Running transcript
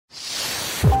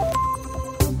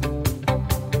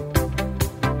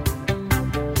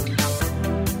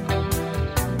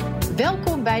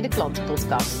Welkom bij de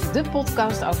Klantenpodcast. De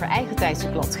podcast over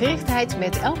eigentijdse klantgerichtheid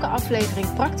met elke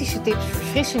aflevering praktische tips,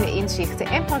 verfrissende inzichten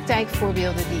en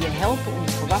praktijkvoorbeelden die je helpen om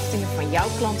de verwachtingen van jouw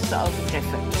klanten te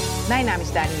overtreffen. Mijn naam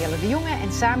is Danielle de Jonge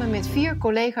en samen met 4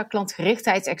 collega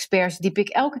klantgerichtheidsexperts diep ik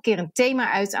elke keer een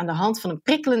thema uit aan de hand van een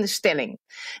prikkelende stelling.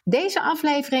 Deze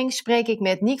aflevering spreek ik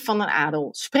met Niek van den Adel,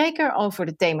 spreker over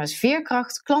de thema's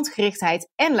veerkracht, klantgerichtheid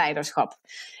en leiderschap.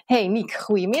 Hey Niek,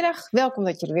 goedemiddag. Welkom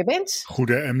dat je er weer bent.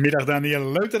 Goedemiddag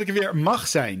Danielle, leuk dat ik er weer mag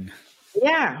zijn.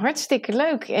 Ja, hartstikke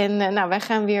leuk. En wij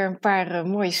gaan weer een paar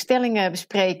mooie stellingen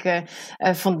bespreken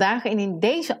vandaag. En in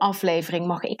deze aflevering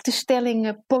mag ik de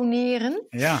stelling poneren.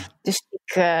 Ja. Dus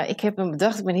ik heb hem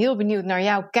bedacht. Ik ben heel benieuwd naar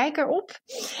jouw kijk erop.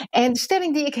 En de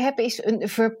stelling die ik heb is: een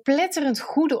verpletterend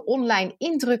goede online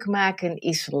indruk maken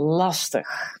is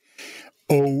lastig.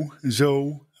 Oh,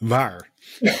 zo waar.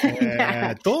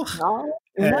 Ja. Toch?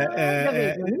 Dat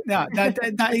weet ik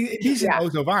niet. Die is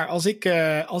ook zo waar.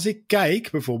 Als ik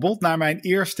kijk bijvoorbeeld naar mijn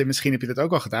eerste, misschien heb je dat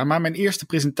ook al gedaan, maar mijn eerste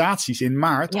presentaties in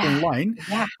maart online,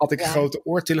 had ik een grote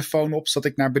oortelefoon op, zat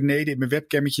ik naar beneden in mijn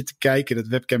webcammetje te kijken. Dat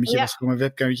webcammetje was gewoon mijn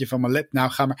webcammetje van mijn laptop. Nou,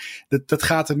 ga maar. Dat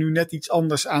gaat er nu net iets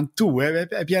anders aan toe. Hè?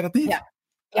 Heb jij dat niet?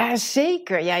 Ja,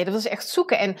 zeker. Ja, dat was echt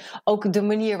zoeken. En ook de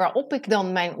manier waarop ik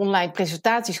dan mijn online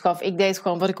presentaties gaf. Ik deed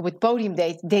gewoon wat ik op het podium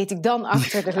deed ik dan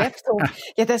achter de laptop.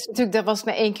 Ja, dat was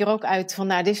me 1 keer ook uit van,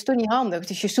 dit is toch niet handig.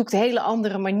 Dus je zoekt hele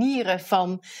andere manieren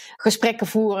van gesprekken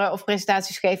voeren of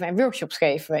presentaties geven en workshops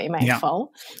geven in mijn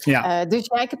geval. Ja. Dus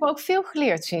ik heb ook veel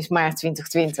geleerd sinds maart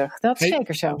 2020. Dat is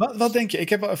zeker zo. Wat denk je? Ik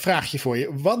heb wel een vraagje voor je.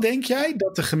 Wat denk jij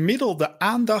dat de gemiddelde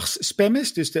aandachtsspam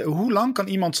is? Dus hoe lang kan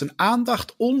iemand zijn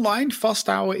aandacht online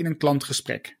vasthouden in een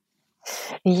klantgesprek?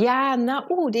 Ja,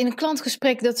 in een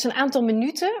klantgesprek, dat is een aantal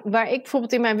minuten. Waar ik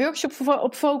bijvoorbeeld in mijn workshop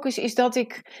op focus, is dat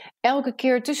ik elke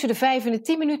keer tussen de 5 en de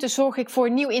 10 minuten zorg ik voor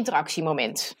een nieuw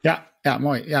interactiemoment. Ja,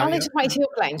 mooi. Ja, al is het maar iets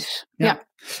heel kleins. Ja.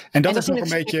 En dat is nog een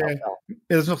beetje,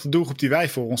 dat is nog de doelgroep die wij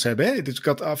voor ons hebben. Hè? Dus ik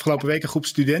had afgelopen week een groep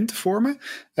studenten voor me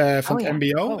van het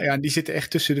mbo. Ja, die zitten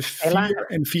echt tussen de 4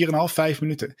 en 4,5, 5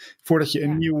 minuten. Voordat je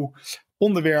een nieuw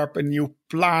onderwerp, een nieuw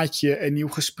plaatje, een nieuw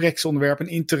gespreksonderwerp, een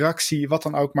interactie, wat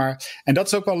dan ook maar. En dat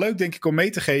is ook wel leuk, denk ik, om mee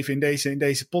te geven in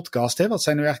deze podcast. Hè? Wat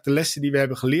zijn nu eigenlijk de lessen die we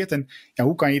hebben geleerd? En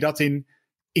hoe kan je dat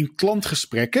in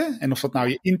klantgesprekken, en of dat nou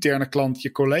je interne klant,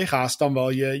 je collega's, dan wel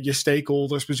je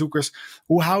stakeholders, bezoekers,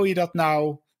 hoe hou je dat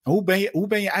nou? Hoe ben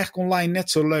je eigenlijk online net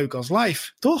zo leuk als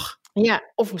live, toch?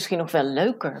 Ja, of misschien nog wel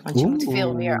leuker, want je moet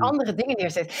veel meer andere dingen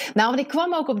neerzetten. Want ik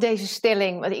kwam ook op deze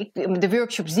stelling, de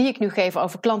workshops die ik nu geef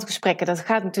over klantgesprekken, dat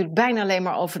gaat natuurlijk bijna alleen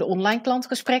maar over de online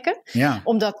klantgesprekken. Ja.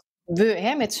 Omdat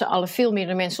we met z'n allen veel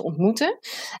meer mensen ontmoeten.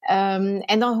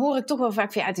 En dan hoor ik toch wel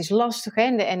vaak van, het is lastig. Hè?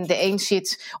 En de een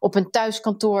zit op een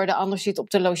thuiskantoor, de ander zit op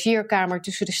de logeerkamer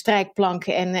tussen de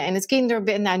strijkplanken en het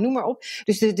kinderbed, noem maar op.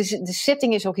 Dus de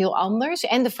setting is ook heel anders.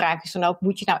 En de vraag is dan ook,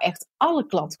 moet je nou echt alle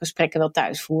klantgesprekken wel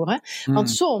thuis voeren? Want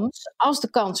soms, als de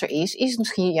kans er is het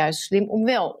misschien juist slim om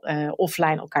wel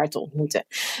offline elkaar te ontmoeten.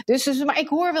 Maar ik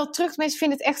hoor wel terug, mensen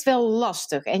vinden het echt wel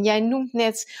lastig. En jij noemt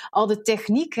net al de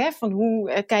techniek, van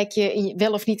hoe kijk je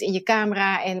wel of niet in je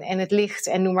camera en het licht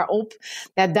en noem maar op.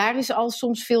 Daar is al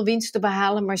soms veel winst te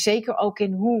behalen, maar zeker ook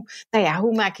in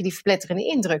hoe maak je die verpletterende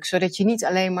indruk, zodat je niet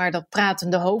alleen maar dat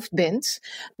pratende hoofd bent,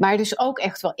 maar dus ook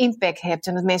echt wel impact hebt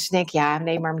en dat mensen denken,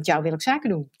 nee, maar met jou wil ik zaken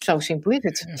doen. Zo simpel is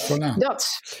het.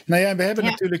 We hebben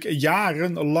natuurlijk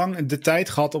jarenlang de tijd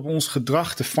gehad om ons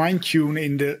gedrag te fine-tunen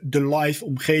in de live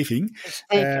omgeving.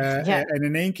 En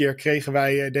in 1 keer kregen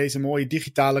wij deze mooie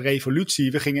digitale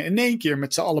revolutie. We gingen in 1 keer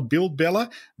met z'n allen beeldbellen.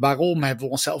 Waarom, hebben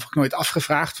we onszelf ook nooit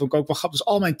afgevraagd. Vond ik ook wel grappig. Dus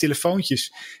al mijn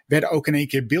telefoontjes werden ook in 1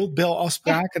 keer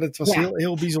beeldbelafspraken. Dat was heel,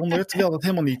 heel bijzonder. Terwijl dat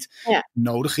helemaal niet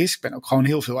nodig is. Ik ben ook gewoon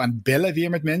heel veel aan het bellen weer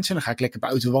met mensen. Dan ga ik lekker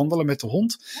buiten wandelen met de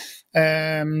hond.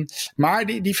 Maar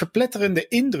die verpletterende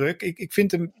indruk,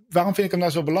 waarom vind ik hem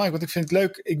nou zo belangrijk? Want ik vind het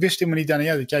leuk, ik wist helemaal niet,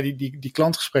 Danielle, dat jij die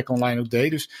klantgesprekken online ook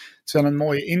deed. Dus het is wel een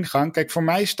mooie ingang. Kijk, voor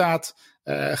mij staat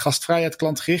gastvrijheid,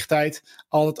 klantgerichtheid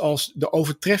altijd als de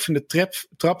overtreffende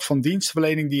trap van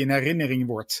dienstverlening die in herinnering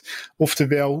wordt.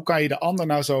 Oftewel, hoe kan je de ander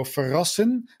nou zo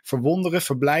verrassen, verwonderen,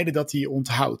 verblijden dat hij je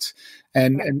onthoudt?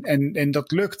 En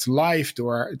dat lukt live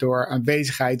door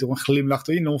aanwezigheid, door een glimlach,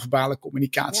 door je non-verbale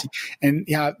communicatie. Ja. En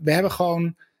we hebben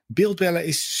gewoon, beeldbellen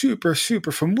is super,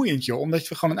 super vermoeiend, joh, omdat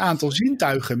we gewoon een aantal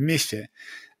zintuigen missen.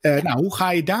 Hoe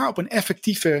ga je daar op een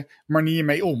effectieve manier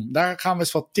mee om? Daar gaan we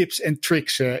eens wat tips en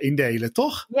tricks in delen,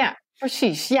 toch?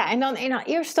 Precies, ja. En dan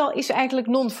eerst al is eigenlijk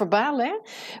non-verbaal, hè?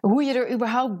 Hoe je er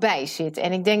überhaupt bij zit.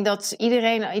 En ik denk dat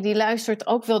iedereen die luistert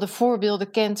ook wel de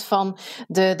voorbeelden kent van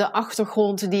de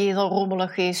achtergrond die heel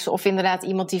rommelig is. Of inderdaad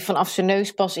iemand die vanaf zijn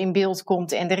neus pas in beeld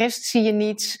komt en de rest zie je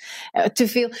niets. Te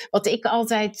veel. Wat ik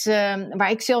altijd,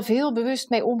 waar ik zelf heel bewust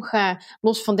mee omga,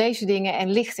 los van deze dingen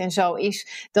en licht en zo,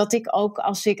 is dat ik ook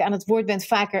als ik aan het woord ben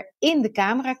vaker in de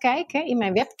camera kijk, hè, in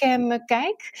mijn webcam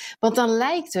kijk. Want dan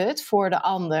lijkt het voor de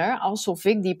ander alsof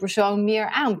ik die persoon meer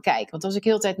aankijk. Want als ik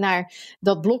heel de tijd naar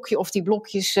dat blokje of die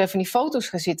blokjes van die foto's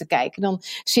ga zitten kijken, dan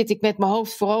zit ik met mijn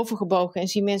hoofd voorover gebogen en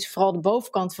zien mensen vooral de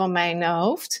bovenkant van mijn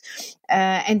hoofd.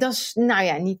 En dat is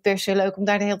niet per se leuk om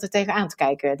daar de hele tijd tegen aan te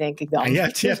kijken, denk ik dan. Ja,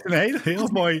 je hebt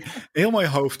een heel mooi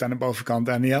hoofd aan de bovenkant,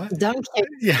 Danielle. Dank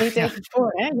je. Niet even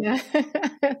voor, hè? Ja.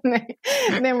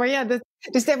 Nee, maar ja,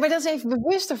 maar dat is even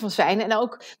bewuster van zijn. En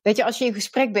ook, weet je, als je in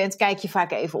gesprek bent, kijk je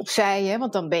vaak even opzij, hè?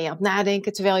 Want dan ben je aan het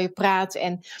nadenken terwijl je praat.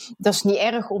 En dat is niet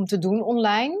erg om te doen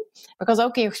online. Maar ik had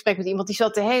ook een gesprek met iemand die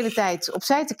zat de hele tijd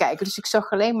opzij te kijken. Dus ik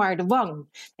zag alleen maar de wang.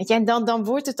 Weet je, en dan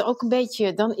wordt het ook een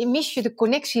beetje, dan mis je de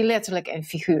connectie letterlijk en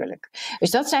figuurlijk. Dus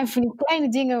dat zijn van die kleine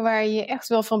dingen waar je echt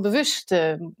wel van bewust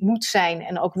moet zijn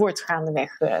en ook wordt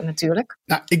gaandeweg natuurlijk.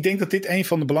 Nou, ik denk dat dit een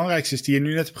van de belangrijkste is die je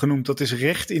nu net hebt genoemd. Dat is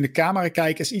recht in de camera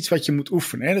kijken, is iets wat je moet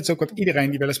oefenen. Hè? Dat is ook wat iedereen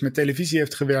die wel eens met televisie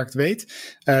heeft gewerkt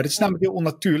weet. Dat is namelijk heel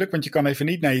onnatuurlijk, want je kan even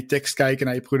niet naar je tekst kijken,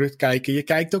 naar je product kijken. Je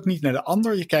kijkt ook niet naar de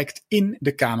ander, je kijkt in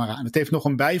de camera. En dat heeft nog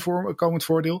een bijkomend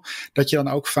voordeel, dat je dan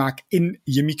ook vaak in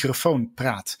je microfoon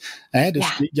praat.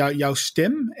 Dus jouw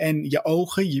stem en je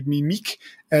ogen, je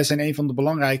mimiek, zijn een van de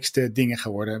belangrijkste dingen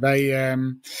geworden.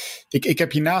 Ik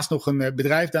heb hiernaast nog een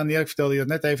bedrijf, Daniel, ik vertelde je dat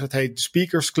net even, dat heet de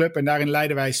Speakers Club. En daarin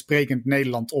leiden wij Sprekend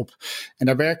Nederland op. En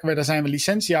daar zijn we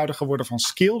licentiehouder geworden van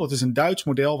Skill. Dat is een Duits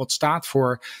model wat staat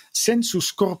voor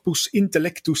Sensus Corpus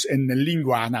Intellectus en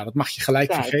Lingua. Nou, dat mag je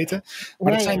gelijk vergeten.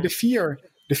 Maar dat zijn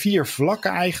de vier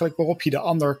vlakken eigenlijk waarop je de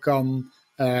ander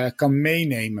kan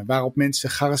meenemen. Waarop mensen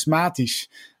charismatisch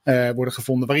worden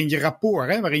gevonden. Waarin je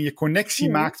rapport, waarin je connectie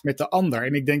maakt met de ander.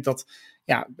 En ik denk dat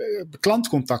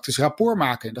klantcontact is rapport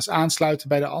maken. Dat is aansluiten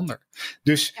bij de ander.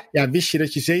 Dus wist je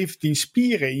dat je 17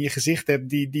 spieren in je gezicht hebt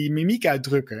die mimiek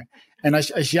uitdrukken. En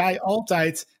als jij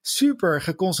altijd super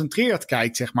geconcentreerd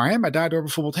kijkt, zeg maar daardoor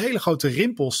bijvoorbeeld hele grote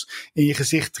rimpels in je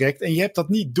gezicht trekt en je hebt dat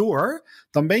niet door,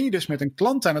 dan ben je dus met een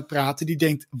klant aan het praten die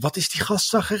denkt, wat is die gast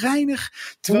chagrijnig?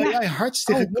 Terwijl jij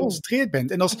hartstikke geconcentreerd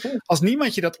bent. En als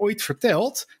niemand je dat ooit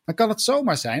vertelt, dan kan het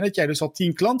zomaar zijn dat jij dus al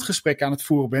 10 klantgesprekken aan het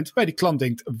voeren bent, waarbij die klant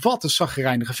denkt, wat een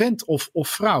chagrijnige vent of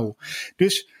vrouw.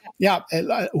 Dus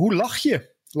hoe lach je?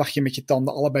 Lach je met je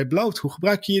tanden allebei bloot? Hoe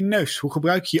gebruik je je neus? Hoe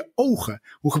gebruik je je ogen?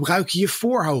 Hoe gebruik je je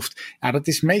voorhoofd? Ja, dat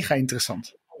is mega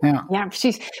interessant. Ja,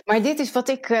 precies. Maar dit is wat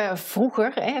ik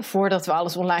vroeger, voordat we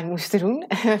alles online moesten doen,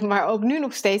 maar ook nu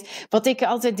nog steeds, wat ik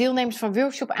altijd deelnemers van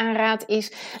workshop aanraad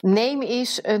is, neem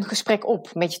eens een gesprek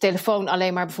op met je telefoon,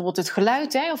 alleen maar bijvoorbeeld het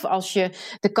geluid, of als je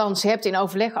de kans hebt in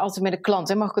overleg altijd met een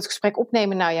klant, mag ik het gesprek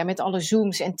opnemen? Nou ja, met alle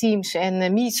Zooms en Teams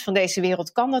en Meets van deze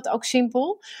wereld kan dat ook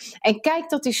simpel. En kijk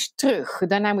dat eens terug.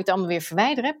 Daarna moet je het allemaal weer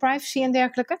verwijderen, privacy en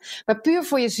dergelijke. Maar puur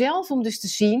voor jezelf om dus te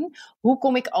zien, hoe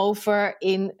kom ik over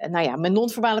in mijn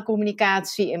non-verbale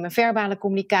communicatie en mijn verbale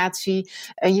communicatie.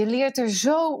 Je leert er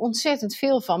zo ontzettend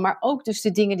veel van. Maar ook dus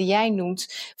de dingen die jij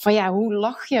noemt. Van hoe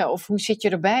lach je of hoe zit je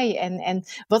erbij? En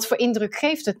wat voor indruk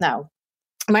geeft het nou?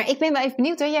 Maar ik ben wel even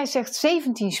benieuwd. Jij zegt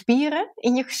 17 spieren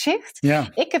in je gezicht.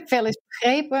 Ja. Ik heb wel eens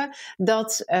begrepen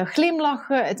dat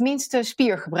glimlachen het minste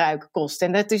spiergebruik kost.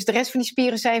 En dat dus de rest van die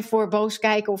spieren zijn voor boos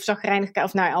kijken of chagrijnig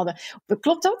kijken. Of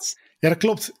klopt dat? Ja, dat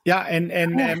klopt. Ja,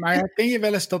 maar herken je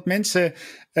wel eens dat mensen,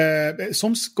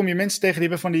 soms kom je mensen tegen die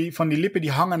hebben van die lippen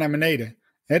die hangen naar beneden.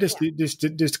 Dus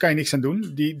daar kan je niks aan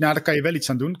doen. Daar kan je wel iets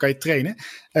aan doen, kan je trainen.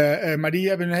 Maar die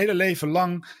hebben hun hele leven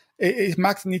lang, het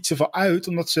maakt het niet zoveel uit,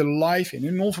 omdat ze live in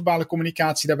hun non-verbale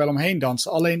communicatie daar wel omheen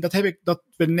dansen. Alleen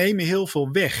we nemen heel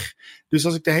veel weg. Dus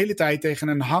als ik de hele tijd tegen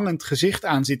een hangend gezicht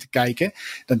aan zit te kijken,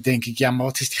 dan denk ik, maar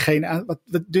wat is diegene aan?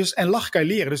 En lachen kan je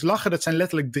leren. Dus lachen, dat zijn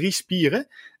letterlijk 3 spieren.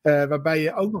 Waarbij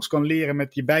je ook nog eens kan leren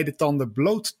met je beide tanden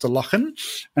bloot te lachen.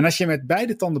 En als je met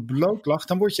beide tanden bloot lacht,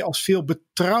 dan word je als veel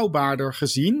betrouwbaarder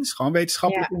gezien. Dat is gewoon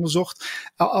wetenschappelijk onderzocht.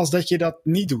 Als dat je dat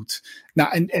niet doet.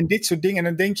 Nou, en dit soort dingen,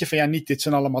 dan denk je van niet, dit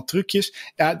zijn allemaal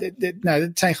trucjes. Ja,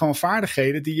 dit zijn gewoon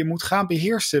vaardigheden die je moet gaan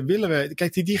beheersen.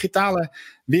 Kijk, die digitale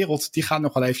wereld, die gaat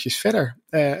nog wel eventjes verder.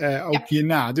 Ook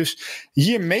hierna. Dus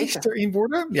hier meester in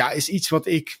worden, is iets wat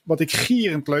ik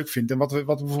gierend leuk vind. En wat we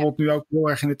bijvoorbeeld nu ook heel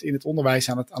erg in het onderwijs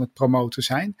aan het promoten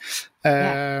zijn.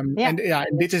 En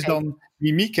dit is dan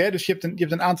mimiek. Hè? Dus je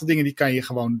hebt een aantal dingen die kan je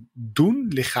gewoon doen,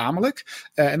 lichamelijk.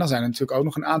 En dan zijn er natuurlijk ook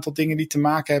nog een aantal dingen die te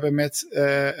maken hebben met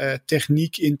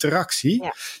techniek, interactie.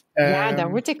 Ja, daar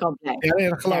word ik al blij. Ja,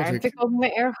 dat geloof Daar heb ik ook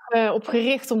me erg op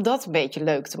gericht om dat een beetje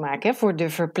leuk te maken, hè, voor de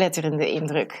verpletterende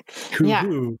indruk. Ja.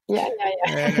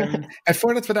 En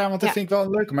voordat we daar, want dat vind ik wel een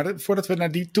leuke, maar voordat we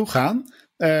naar die toe gaan,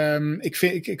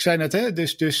 ik zei net, hè,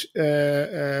 dus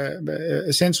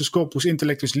sensus corpus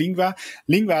intellectus lingua.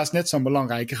 Lingua is net zo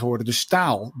belangrijker geworden, dus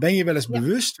taal. Ben je wel eens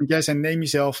bewust, want jij zei neem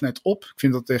jezelf net op, ik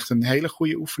vind dat echt een hele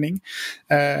goede oefening.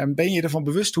 Ben je ervan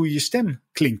bewust hoe je stem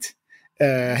klinkt?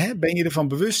 Ben je ervan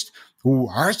bewust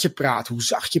hoe hard je praat, hoe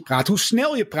zacht je praat, hoe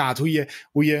snel je praat,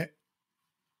 hoe je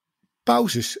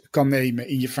pauzes kan nemen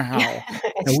in je verhaal.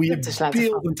 En hoe je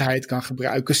beeldendheid kan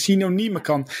gebruiken, synoniemen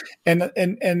kan. En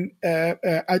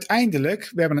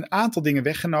uiteindelijk, we hebben een aantal dingen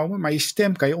weggenomen, maar je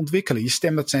stem kan je ontwikkelen. Je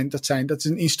stem, dat is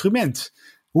een instrument.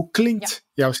 Hoe klinkt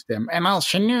jouw stem? En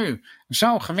als je nu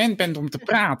zo gewend bent om te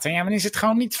praten, dan is het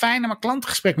gewoon niet fijn om een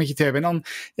klantgesprek met je te hebben. En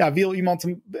dan wil iemand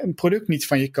een product niet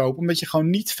van je kopen, omdat je gewoon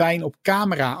niet fijn op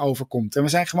camera overkomt. En we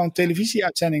zijn gewoon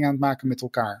televisieuitzendingen aan het maken met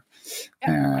elkaar.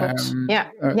 Ja, klopt.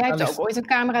 Jij hebt ook ooit een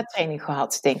cameratraining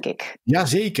gehad, denk ik.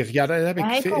 Jazeker. Ja, daar heb ik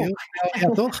heel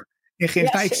veel, toch? Ik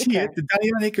zie het.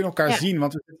 Daniel en ik kunnen elkaar zien,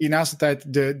 want we zetten hier naast de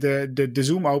tijd de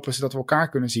Zoom open, zodat we elkaar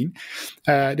kunnen zien.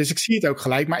 Dus ik zie het ook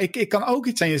gelijk. Maar ik kan ook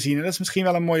iets aan je zien. En dat is misschien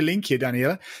wel een mooi linkje,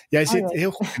 Danielle. Jij zit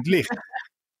heel goed in het licht.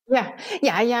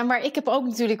 Ja, maar ik heb ook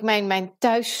natuurlijk mijn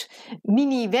thuis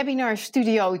mini-webinar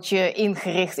studiootje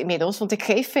ingericht inmiddels. Want ik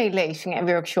geef veel lezingen en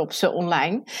workshops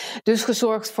online. Dus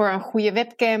gezorgd voor een goede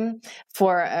webcam,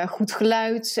 voor goed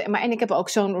geluid. En ik heb ook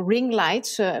zo'n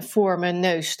ringlight voor mijn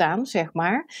neus staan, zeg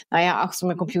maar. Nou ja, achter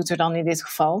mijn computer dan in dit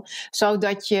geval.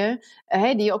 Zodat je,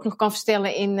 die je ook nog kan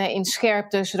verstellen in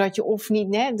scherpte. Zodat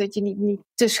je dat je niet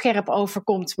te scherp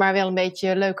overkomt, maar wel een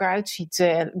beetje leuker uitziet,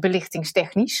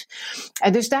 belichtingstechnisch.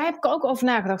 Dus daar heb ik ook over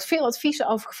nagedacht. Veel adviezen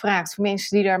over gevraagd voor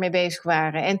mensen die daarmee bezig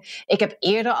waren. En ik heb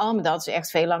eerder al, maar dat is echt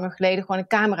veel langer geleden, gewoon een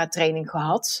cameratraining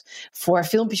gehad voor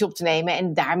filmpjes op te nemen.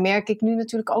 En daar merk ik nu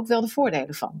natuurlijk ook wel de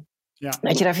voordelen van. Ja.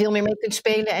 Dat je daar veel meer mee kunt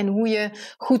spelen en hoe je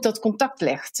goed dat contact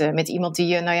legt met iemand die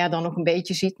je dan nog een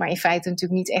beetje ziet, maar in feite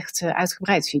natuurlijk niet echt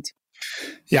uitgebreid ziet.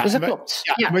 Ja, dus dat klopt.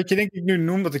 Wat je denk ik nu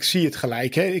noemt, dat ik zie het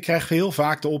gelijk. Hè? Ik krijg heel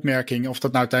vaak de opmerking, of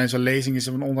dat nou tijdens een lezing is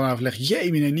of een onderoverleg,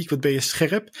 jee, Niek, wat ben je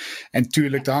scherp. En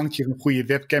tuurlijk, daar hangt je een goede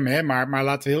webcam, hè? Maar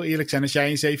laten we heel eerlijk zijn, als jij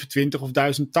in 720 of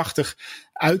 1080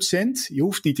 uitzendt, je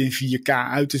hoeft niet in 4K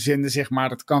uit te zenden, zeg maar,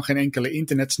 dat kan geen enkele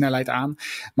internetsnelheid aan.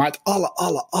 Maar het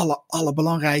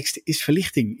allerbelangrijkste is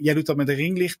verlichting. Jij doet dat met een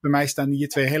ringlicht. Bij mij staan hier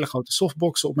 2 hele grote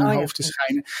softboxen op mijn hoofd te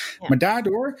schijnen. Ja. Maar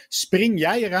daardoor spring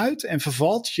jij eruit en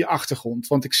vervalt je achtergrond.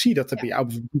 Want ik zie dat er bij jou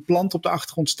bijvoorbeeld een plant op de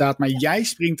achtergrond staat, maar jij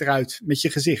springt eruit met je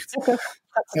gezicht. Dat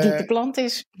het niet de plant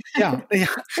is.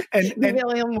 En die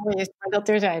wel heel mooi is, maar dat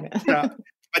terzijde. Ja.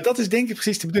 Maar dat is denk ik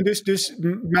precies te bedoelen. Dus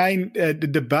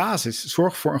de basis.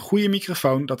 Zorg voor een goede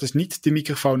microfoon. Dat is niet de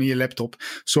microfoon in je laptop.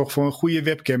 Zorg voor een goede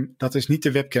webcam. Dat is niet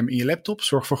de webcam in je laptop.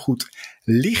 Zorg voor goed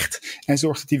licht. En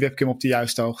zorg dat die webcam op de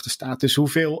juiste hoogte staat. Dus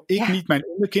hoeveel ik niet mijn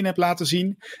onderkin heb laten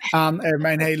zien aan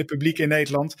mijn hele publiek in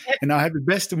Nederland. En nou heb ik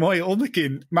best een mooie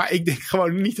onderkin. Maar ik denk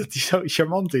gewoon niet dat die zo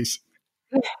charmant is.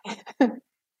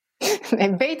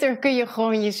 Nee, beter kun je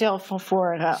gewoon jezelf van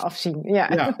voor afzien. Ja,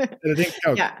 dat denk ik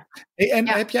ook. Ja. En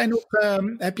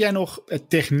heb jij nog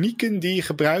technieken die je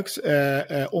gebruikt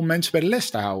om mensen bij de les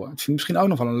te houden? Dat vind ik misschien ook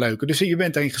nog wel een leuke. Dus je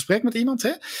bent er in gesprek met iemand,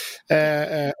 hè?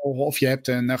 Of je hebt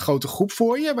een grote groep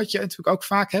voor je, wat je natuurlijk ook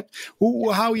vaak hebt.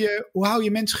 Hoe hou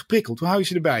je mensen geprikkeld? Hoe hou je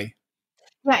ze erbij?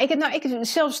 Ja, ik heb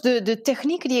zelfs de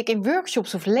technieken die ik in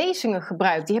workshops of lezingen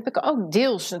gebruik, die heb ik ook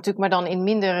deels natuurlijk, maar dan in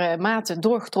mindere mate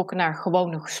doorgetrokken naar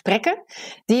gewone gesprekken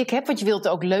die ik heb. Want je wilt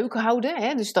het ook leuk houden,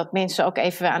 hè? Dus dat mensen ook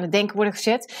even aan het denken worden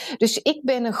gezet. Dus ik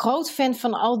ben een groot fan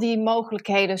van al die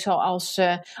mogelijkheden, zoals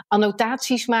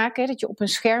annotaties maken, dat je op een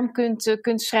scherm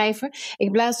kunt schrijven. Ik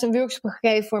heb laatst een workshop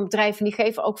gegeven voor een bedrijf en die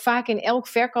geven ook vaak in elk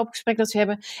verkoopgesprek dat ze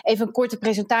hebben even een korte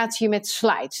presentatie met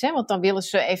slides, hè? Want dan willen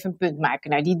ze even een punt maken.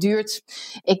 Nou, die duurt,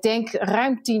 ik denk,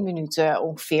 ruim 10 minuten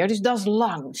ongeveer. Dus dat is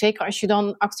lang. Zeker als je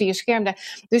dan achter je scherm...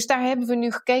 Dus daar hebben we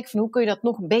nu gekeken van hoe kun je dat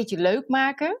nog een beetje leuk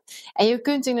maken. En je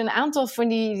kunt in een aantal van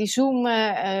die Zoom,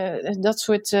 dat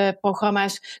soort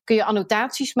programma's, kun je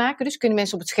annotaties maken. Dus kunnen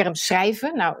mensen op het scherm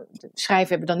schrijven. Nou, schrijven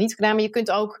hebben we dan niet gedaan, maar je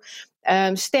kunt ook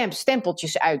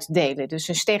stempeltjes uitdelen. Dus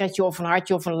een sterretje of een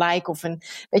hartje of een like of een...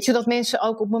 Weet je, dat mensen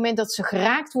ook op het moment dat ze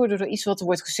geraakt worden door iets wat er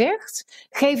wordt gezegd,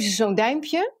 geven ze zo'n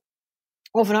duimpje.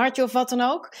 of een hartje of wat dan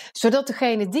ook. Zodat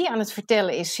degene die aan het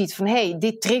vertellen is ziet van, hey,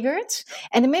 dit triggert.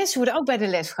 En de mensen worden ook bij de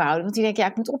les gehouden. Want die denken, ja,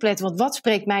 ik moet opletten, want wat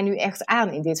spreekt mij nu echt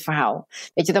aan in dit verhaal?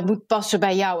 Weet je, dat moet passen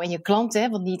bij jou en je klant. Hè?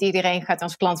 Want niet iedereen gaat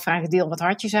als klant vragen, deel wat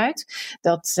hartjes uit.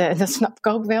 Dat snap ik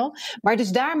ook wel. Maar dus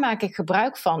daar maak ik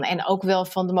gebruik van. En ook wel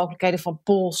van de mogelijkheden van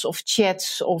polls of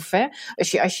chats. Of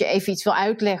als je even iets wil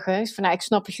uitleggen. Van, nou, ik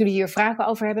snap dat jullie hier vragen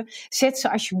over hebben. Zet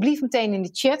ze alsjeblieft meteen in de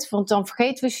chat. Want dan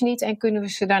vergeten we ze niet en kunnen we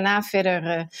ze daarna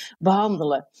verder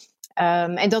behandelen.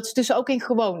 En dat is dus ook in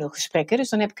gewone gesprekken. Dus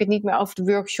dan heb ik het niet meer over de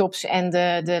workshops en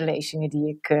de lezingen die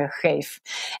ik geef.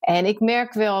 En ik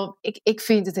merk wel, ik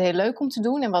vind het heel leuk om te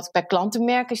doen. En wat ik bij klanten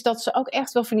merk is dat ze ook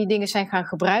echt wel van die dingen zijn gaan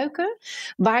gebruiken.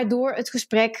 Waardoor het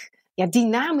gesprek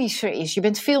dynamischer is. Je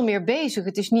bent veel meer bezig.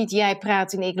 Het is niet jij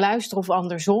praat en ik luister of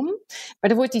andersom. Maar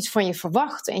er wordt iets van je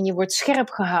verwacht en je wordt scherp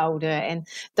gehouden. En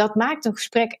dat maakt een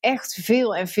gesprek echt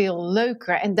veel en veel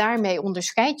leuker. En daarmee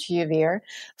onderscheid je je weer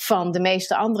van de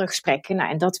meeste andere gesprekken.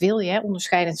 Nou, en dat wil je, hè?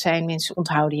 Onderscheidend zijn, mensen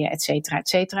onthouden je, et cetera, et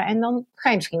cetera. En dan ga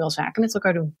je misschien wel zaken met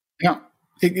elkaar doen. Ja.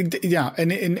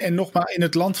 En nogmaals, in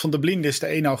het land van de blinden is de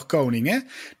eenhoog koning. Hè?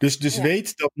 Dus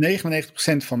weet dat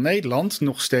 99% van Nederland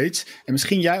nog steeds, en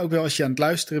misschien jij ook wel als je aan het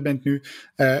luisteren bent nu,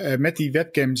 met die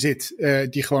webcam zit,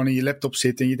 die gewoon in je laptop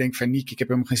zit en je denkt van Niek, ik heb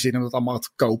helemaal geen zin om dat allemaal te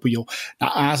kopen, joh.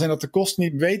 Nou, zijn dat de kosten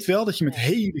niet. Weet wel dat je met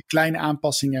hele kleine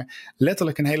aanpassingen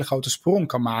letterlijk een hele grote sprong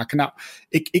kan maken. Nou,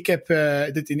 ik heb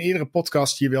dit in eerdere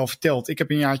podcast hier wel verteld. Ik heb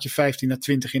een jaartje 15 à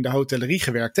 20 in de hotellerie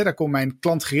gewerkt. Hè? Daar komt mijn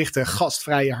klantgerichte,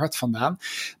 gastvrije hart vandaan.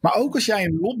 Maar ook als jij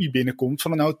een lobby binnenkomt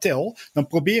van een hotel, dan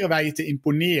proberen wij je te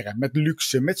imponeren met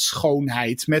luxe, met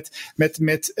schoonheid,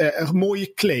 met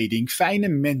mooie kleding, fijne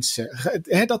mensen.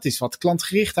 Dat is wat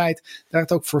klantgerichtheid daar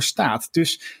het ook voor staat.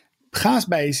 Dus ga eens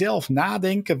bij jezelf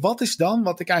nadenken. Wat is dan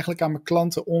wat ik eigenlijk aan mijn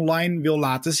klanten online wil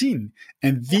laten zien?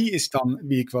 En wie is dan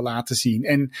wie ik wil laten zien?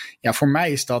 En ja, voor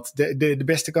mij is dat de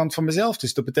beste kant van mezelf.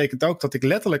 Dus dat betekent ook dat ik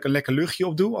letterlijk een lekker luchtje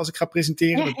opdoe als ik ga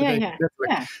presenteren. Dat betekent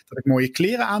letterlijk dat ik mooie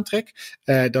kleren aantrek.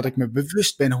 Dat ik me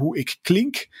bewust ben hoe ik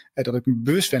klink. Dat ik me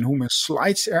bewust ben hoe mijn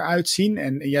slides eruit zien.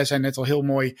 En jij zei net al heel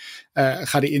mooi,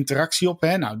 ga de interactie op.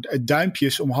 Hè? Nou,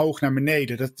 duimpjes omhoog naar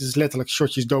beneden. Dat is letterlijk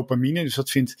shotjes dopamine. Dus dat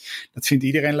vindt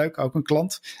iedereen leuk. Ook een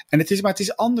klant. En het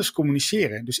is anders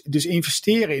communiceren. Dus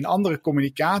investeren in andere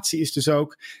communicatie is dus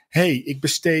ook, ik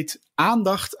besteed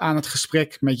aandacht aan het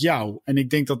gesprek met jou. En ik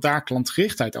denk dat daar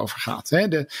klantgerichtheid over gaat. Hè?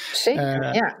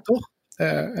 Zeker, toch?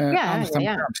 Aandacht aan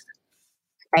elkaar besteden.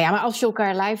 Nou ja, maar als je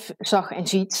elkaar live zag en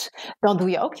ziet, dan doe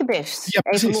je ook je best. Ja,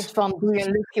 even los van, doe je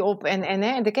een luchtje op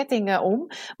en de ketting om.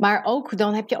 Maar ook,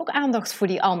 dan heb je ook aandacht voor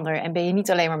die ander. En ben je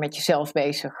niet alleen maar met jezelf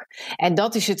bezig. En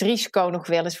dat is het risico nog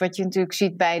wel eens, wat je natuurlijk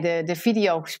ziet bij de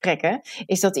videogesprekken.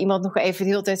 Is dat iemand nog even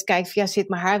de hele tijd kijkt van, zit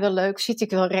mijn haar wel leuk? Zit ik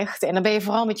wel recht? En dan ben je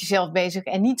vooral met jezelf bezig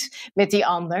en niet met die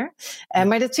ander.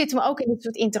 Maar dat zit me ook in dit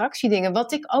soort interactiedingen.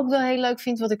 Wat ik ook wel heel leuk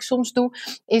vind, wat ik soms doe,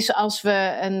 is als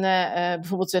we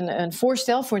bijvoorbeeld een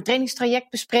voorstel voor een trainingstraject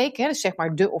bespreken. Hè, dus zeg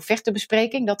maar de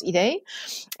offertebespreking, dat idee.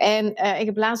 En ik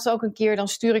heb laatst ook een keer, dan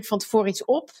stuur ik van tevoren iets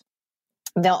op.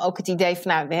 Wel ook het idee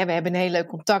van, we hebben een heel leuk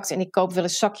contact en ik koop wel een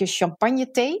zakje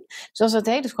champagne thee. Zoals dat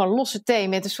heet, dus gewoon losse thee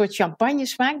met een soort champagne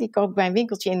smaak. Die koop ik bij een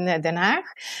winkeltje in Den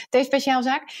Haag. Thee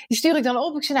speciaalzaak. Die stuur ik dan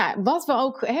op. Ik zeg, wat we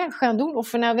ook gaan doen,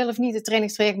 of we nou wel of niet het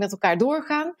trainingstraject met elkaar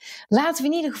doorgaan. Laten we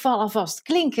in ieder geval alvast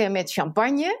klinken met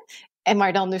champagne.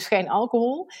 Maar dan dus geen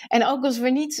alcohol. En ook als we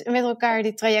niet met elkaar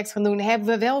dit traject gaan doen, hebben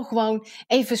we wel gewoon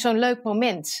even zo'n leuk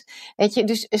moment. Weet je,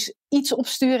 dus iets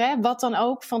opsturen, wat dan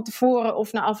ook, van tevoren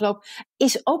of na afloop,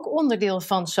 is ook onderdeel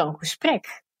van zo'n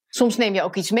gesprek. Soms neem je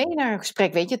ook iets mee naar een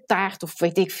gesprek, weet je, taart of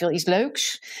weet ik veel, iets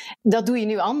leuks. Dat doe je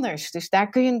nu anders. Dus daar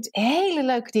kun je hele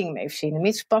leuke dingen mee verzinnen,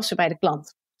 mits passen bij de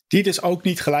klant. Die dus ook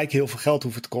niet gelijk heel veel geld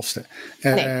hoeven te kosten.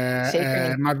 Nee, zeker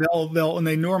niet. Maar wel een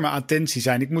enorme attentie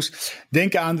zijn. Ik moest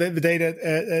denken aan, we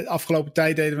deden afgelopen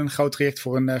tijd een groot traject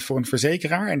voor een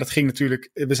verzekeraar. En dat ging natuurlijk,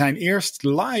 we zijn eerst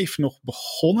live nog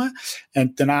begonnen.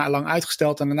 En daarna lang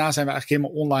uitgesteld. En daarna zijn we eigenlijk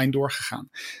helemaal online doorgegaan.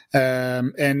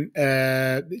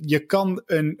 Je kan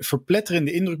een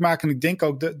verpletterende indruk maken. En ik denk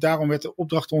ook, daarom werd de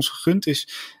opdracht ons gegund is.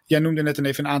 Jij noemde net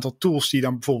even een aantal tools die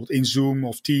dan bijvoorbeeld in Zoom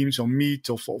of Teams of Meet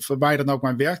of waar je dan ook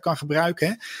maar werkt kan gebruiken.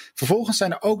 Hè. Vervolgens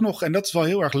zijn er ook nog, en dat is wel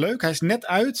heel erg leuk, hij is net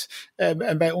uit.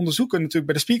 En bij onderzoeken natuurlijk,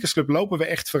 bij de Speakers Club lopen we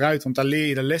echt vooruit, want daar leer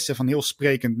je de lessen van heel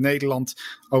sprekend Nederland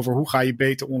over hoe ga je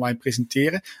beter online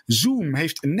presenteren. Zoom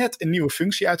heeft net een nieuwe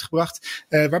functie uitgebracht,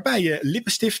 waarbij je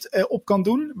lippenstift op kan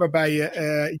doen, waarbij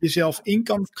je jezelf in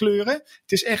kan kleuren.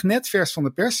 Het is echt net vers van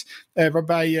de pers,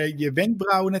 waarbij je je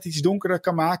wenkbrauwen net iets donkerder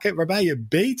kan maken, waarbij je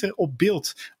beter op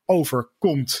beeld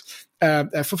overkomt.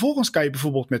 Vervolgens kan je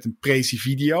bijvoorbeeld met een Prezi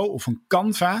Video of een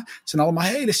Canva, het zijn allemaal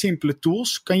hele simpele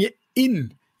tools, kan je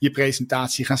in je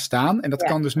presentatie gaan staan. En dat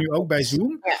kan dus nu ook bij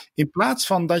Zoom. Ja. In plaats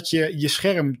van dat je je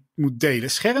scherm moet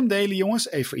delen. Scherm delen, jongens,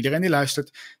 even voor iedereen die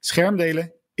luistert. Scherm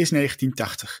delen is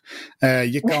 1980.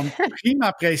 Je kan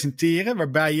prima presenteren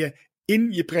waarbij je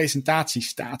in je presentatie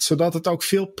staat. Zodat het ook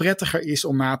veel prettiger is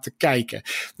om naar te kijken.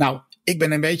 Nou, ik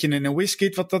ben een beetje een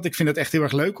whiskit ik vind het echt heel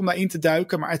erg leuk om daarin te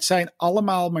duiken. Maar het zijn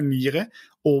allemaal manieren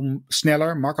om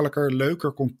sneller, makkelijker,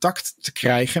 leuker contact te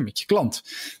krijgen met je klant.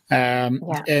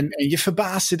 En je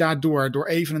verbaast je daardoor door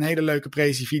even een hele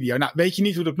leuke video. Nou, weet je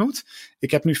niet hoe dat moet?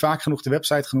 Ik heb nu vaak genoeg de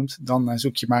website genoemd. Dan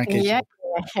zoek je maar een keertje op.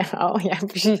 Ja,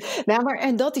 precies. Nou,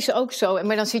 en dat is ook zo.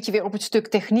 Maar dan zit je weer op het stuk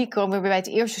techniek. Komen we bij het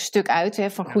eerste stuk uit.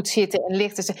 Van goed zitten en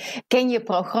lichten. Dus ken je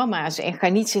programma's en ga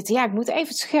niet zitten. Ja, ik moet even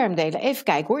het scherm delen. Even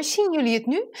kijken hoor. Zien jullie het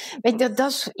nu? Weet je,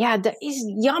 dat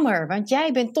is jammer. Want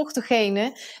jij bent toch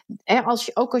degene.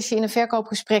 Ook als je in een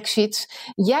verkoopgesprek zit.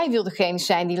 Jij wil degene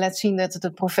zijn die laat zien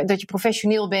dat je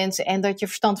professioneel bent. En dat je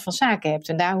verstand van zaken hebt.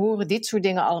 En daar horen dit soort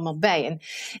dingen allemaal bij. En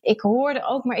ik hoorde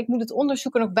ook, maar ik moet het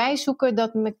onderzoek er nog bijzoeken.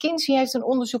 Dat McKinsey heeft een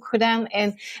onderzoek gedaan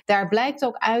en daar blijkt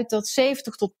ook uit dat 70-80%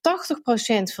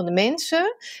 van de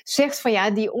mensen zegt van ja,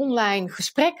 die online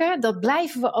gesprekken, dat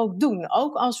blijven we ook doen.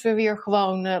 Ook als we weer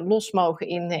gewoon los mogen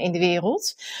in de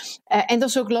wereld. En dat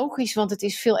is ook logisch, want het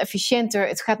is veel efficiënter.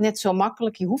 Het gaat net zo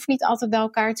makkelijk. Je hoeft niet altijd bij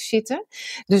elkaar te zitten.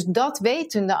 Dus dat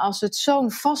wetende, als het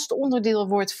zo'n vast onderdeel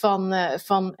wordt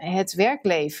van het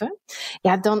werkleven,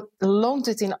 ja, dan loont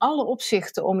het in alle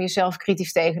opzichten om jezelf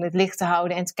kritisch tegen het licht te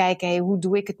houden en te kijken, hoe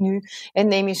doe ik het nu? En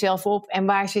neem jezelf op en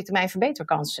waar zitten mijn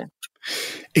verbeterkansen?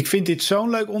 Ik vind dit zo'n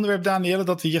leuk onderwerp, Danielle,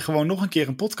 dat we hier gewoon nog een keer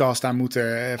een podcast aan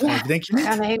moeten geven. Denk je niet? We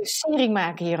gaan een hele serie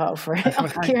maken hierover.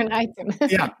 Elke keer een item.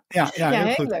 Ja,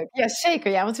 heel goed. Leuk. Ja,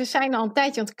 zeker. Ja, want we zijn al een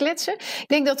tijdje aan het kletsen. Ik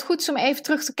denk dat het goed is om even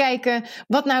terug te kijken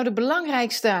wat nou de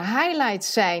belangrijkste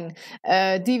highlights zijn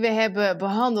die we hebben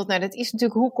behandeld. Nou, dat is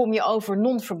natuurlijk hoe kom je over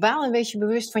non-verbaal en wees je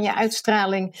bewust van je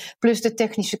uitstraling plus de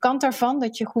technische kant daarvan.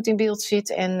 Dat je goed in beeld zit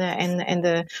en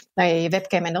je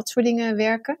webcam en dat soort dingen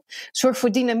werken. Zorg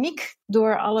voor dynamiek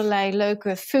door allerlei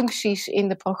leuke functies in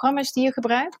de programma's die je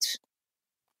gebruikt.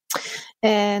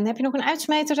 En heb je nog een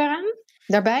uitsmijter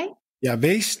daarbij? Ja,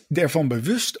 wees ervan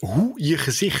bewust hoe je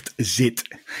gezicht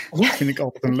zit. Dat vind ik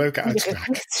altijd een leuke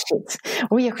uitspraak.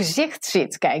 Hoe je gezicht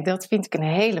zit. Kijk, dat vind ik een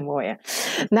hele mooie.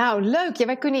 Nou, leuk. Ja,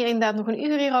 wij kunnen hier inderdaad nog een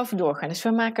uur hierover doorgaan. Dus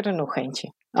we maken er nog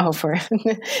eentje over.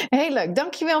 Heel leuk.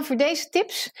 Dankjewel voor deze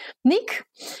tips, Niek.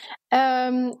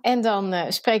 En dan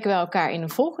spreken we elkaar in een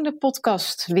volgende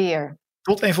podcast weer.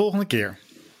 Tot een volgende keer.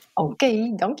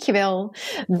 Oké, dankjewel.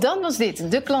 Dan was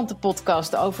dit de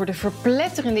Klantenpodcast over de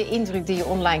verpletterende indruk die je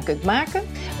online kunt maken.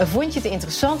 Vond je het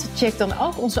interessant? Check dan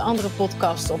ook onze andere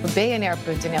podcast op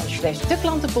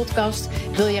bnr.nl/deklantenpodcast.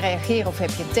 Wil je reageren of heb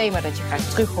je een thema dat je graag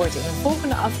terug hoort in een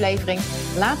volgende aflevering?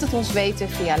 Laat het ons weten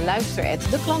via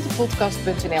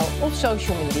luister@deklantenpodcast.nl of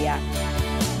social media.